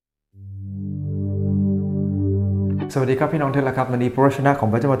สวัสดีครับพี่น้องทุกท่านครับวันนี้พระวจนะของ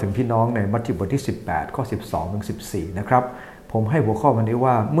พระเจ้ามาถึงพี่น้องในมัทธิวบทที่18ข้อ12ถึง14นะครับผมให้หัวข้อวันนี้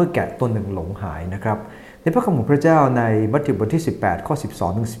ว่าเมื่อแกะตัวหนึ่งหลงหายนะครับในพระคำของพระเจ้าในมัทธิวบทที่18ข้อ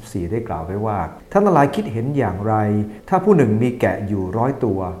12ถึง14ได้กล่าวไว้ว่าท่านทั้งหลายคิดเห็นอย่างไรถ้าผู้หนึ่งมีแกะอยู่100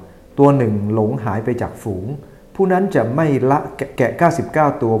ตัวตัวหนึ่งหลงหายไปจากฝูงผู้นั้นจะไม่ละแกะ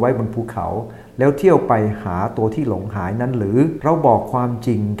99ตัวไว้บนภูเขาแล้วเที่ยวไปหาตัวที่หลงหายนั้นหรือเราบอกความจ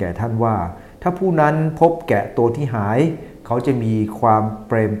ริงแก่ท่านว่าถ้าผู้นั้นพบแกะตัวที่หายเขาจะมีความเ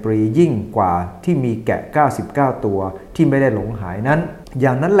ปรมปรียิ่งกว่าที่มีแกะ99ตัวที่ไม่ได้หลงหายนั้นอ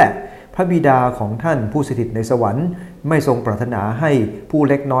ย่างนั้นแหละพระบิดาของท่านผู้สถิตในสวรรค์ไม่ทรงปรารถนาให้ผู้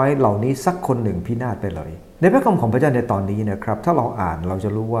เล็กน้อยเหล่านี้สักคนหนึ่งพินาศไปเลยในพระคำของพระเจ้าในตอนนี้นะครับถ้าเราอ่านเราจะ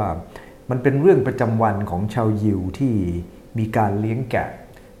รู้ว่ามันเป็นเรื่องประจำวันของชาวยิวที่มีการเลี้ยงแกะ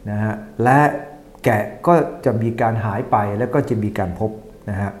นะฮะและแกะก็จะมีการหายไปแล้วก็จะมีการพบ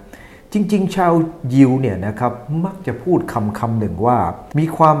นะฮะจริงๆชาวยิวเนี่ยนะครับมักจะพูดคำหนึ่งว่ามี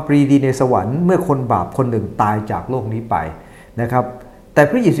ความปรีดีในสวรรค์เมื่อคนบาปคนหนึ่งตายจากโลกนี้ไปนะครับแต่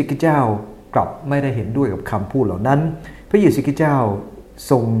พระเยซูคริสต์เจ้ากลับไม่ได้เห็นด้วยกับคำพูดเหล่านั้นพระเยซูคริสต์เจ้า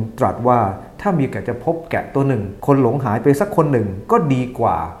ทรงตรัสว่าถ้ามีแกะจะพบแกะตัวหนึ่งคนหลงหายไปสักคนหนึ่งก็ดีก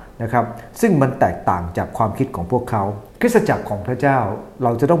ว่านะครับซึ่งมันแตกต่างจากความคิดของพวกเขาคริสตจักรของพระเจ้าเร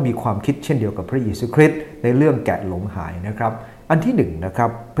าจะต้องมีความคิดเช่นเดียวกับพระเยซูคริสต์ในเรื่องแกะหลงหายนะครับอันที่หนึ่งนะครับ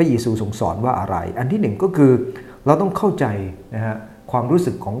พระเยซูทรงสอนว่าอะไรอันที่หนึ่งก็คือเราต้องเข้าใจนะฮะความรู้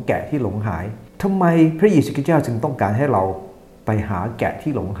สึกของแกะที่หลงหายทำไมพระเยซูคริสต์เจ้าจึงต้องการให้เราไปหาแกะ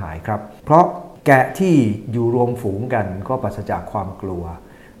ที่หลงหายครับเพราะแกะที่อยู่รวมฝูงกันก็ปราศจากความกลัว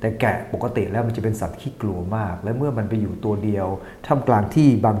แต่แกะปกติแล้วมันจะเป็นสัตว์ที่กลัวมากและเมื่อมันไปอยู่ตัวเดียวท่ามกลางที่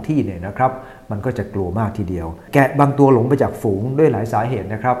บางที่เนี่ยนะครับมันก็จะกลัวมากทีเดียวแกะบางตัวหลงไปจากฝูงด้วยหลายสาเหตุ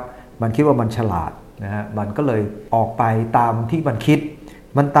นะครับมันคิดว่ามันฉลาดนะฮะมันก็เลยออกไปตามที่มันคิด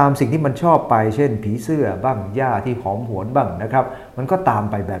มันตามสิ่งที่มันชอบไปเช่นผีเสื้อบ้างหญ้าที่หอมหวนบ้างนะครับมันก็ตาม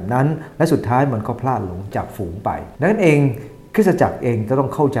ไปแบบนั้นและสุดท้ายมันก็พลาดหลงจากฝูงไปดังนั้นเองคริสตจักรเองจะต้อง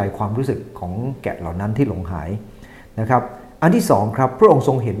เข้าใจความรู้สึกของแกะเหล่านั้นที่หลงหายนะครับอันที่สองครับพระองค์ท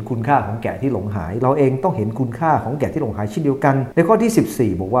รงเห็นคุณค่าของแกะที่หลงหายเราเองต้องเห็นคุณค่าของแกะที่หลงหายเช่นเดียวกันในข้อ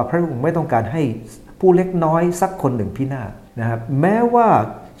ที่14บอกว่าพระองค์ไม่ต้องการให้ผู้เล็กน้อยสักคนหนึ่งพินาศนะครับแม้ว่า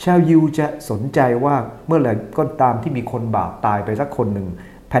ชาวยิวจะสนใจว่าเมื่อไหร่ก็ตามที่มีคนบาปตายไปสักคนหนึ่ง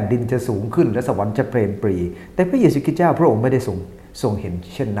แผ่นดินจะสูงขึ้นและสวรรค์จะเปรมปรีแต่พระเยซูคริสต์เจ้าพระองค์ไม่ได้ทรงเห็น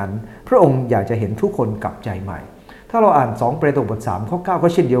เช่นนั้นพระองค์อยากจะเห็นทุกคนกลับใจใหม่ถ้าเราอ่าน2เปโตรบท3ข้อ9ก็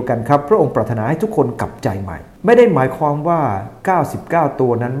เช่นเดียวกันครับพระองค์ปรารถนาให้ทุกคนกลับใจใหม่ไม่ได้หมายความว่า99ตั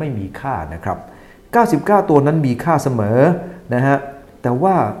วนั้นไม่มีค่านะครับ99ตัวนั้นมีค่าเสมอนะฮะแต่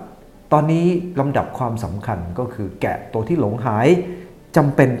ว่าตอนนี้ลำดับความสำคัญก็คือแกะตัวที่หลงหายจ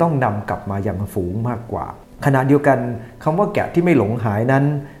ำเป็นต้องนำกลับมาอย่างฝูงมากกว่าขณะเดียวกันคำว่าแกะที่ไม่หลงหายนั้น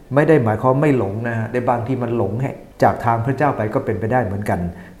ไม่ได้หมายความไม่หลงนะฮะในบางที่มันหลงจากทางพระเจ้าไปก็เป็นไปได้เหมือนกัน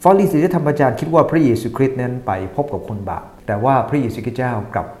ฟาริสีและธรรมจารย์คิดว่าพระเยซูคริสต์นั้นไปพบกับคนบาปแต่ว่าพระเยซูคริสต์เจ้า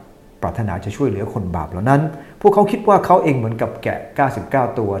กลับปรารถนาจะช่วยเหลือคนบาปเหล่านั้นพวกเขาคิดว่าเขาเองเหมือนกับแกะ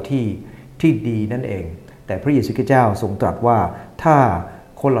99ตัวที่ดีนั่นเองแต่พระเยซูคริสต์เจ้าทรงตรัสว่าถ้า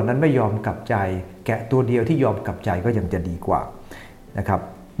คนเหล่านั้นไม่ยอมกลับใจแกะตัวเดียวที่ยอมกลับใจก็ยังจะดีกว่านะครับ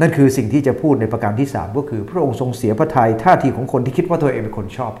นั่นคือสิ่งที่จะพูดในประการที่3ก็คือพระองค์ทรงเสียพระทัยท่าทีของคนที่คิดว่าตัวเองเป็นคน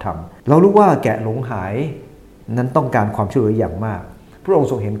ชอบธรรมเรารู้ว่าแกะหลงหายนั้นต้องการความช่วยเหลืออย่างมากพระองค์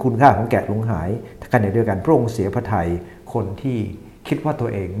ทรงเห็นคุณค่าของแกะหลงหายขณะเดียวกันพระองค์เสียพระทัยคนที่คิดว่าตัว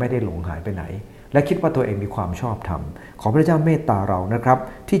เองไม่ได้หลงหายไปไหนและคิดว่าตัวเองมีความชอบธรรมขอพระเจ้าเมตตาเรานะครับ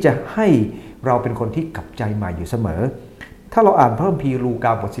ที่จะให้เราเป็นคนที่กลับใจใหม่อยู่เสมอถ้าเราอ่านพระคัมภีร์ลูก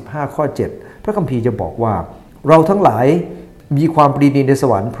าบท15ข้อ7พระคัมภีร์จะบอกว่าเราทั้งหลายมีความปรีดีในส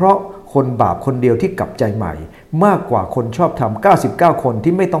วรรค์เพราะคนบาปคนเดียวที่กลับใจใหม่มากกว่าคนชอบธรรม99คน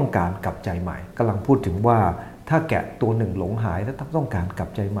ที่ไม่ต้องการกลับใจใหม่กำลังพูดถึงว่าถ้าแกะตัวหนึ่งหลงหายและต้องการกลับ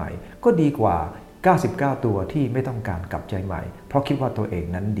ใจใหม่ก็ดีกว่า99ตัวที่ไม่ต้องการกลับใจใหม่เพราะคิดว่าตัวเอง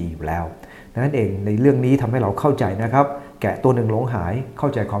นั้นดีอยู่แล้วดังนั้นเองในเรื่องนี้ทำให้เราเข้าใจนะครับแกะตัวหนึ่งหลงหายเข้า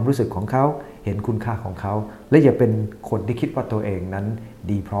ใจความรู้สึกของเขาเห็นคุณค่าของเขาและอย่าเป็นคนที่คิดว่าตัวเองนั้น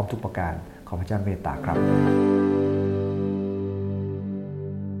ดีพร้อมทุกประการขอพระเจ้าเมตตาครับ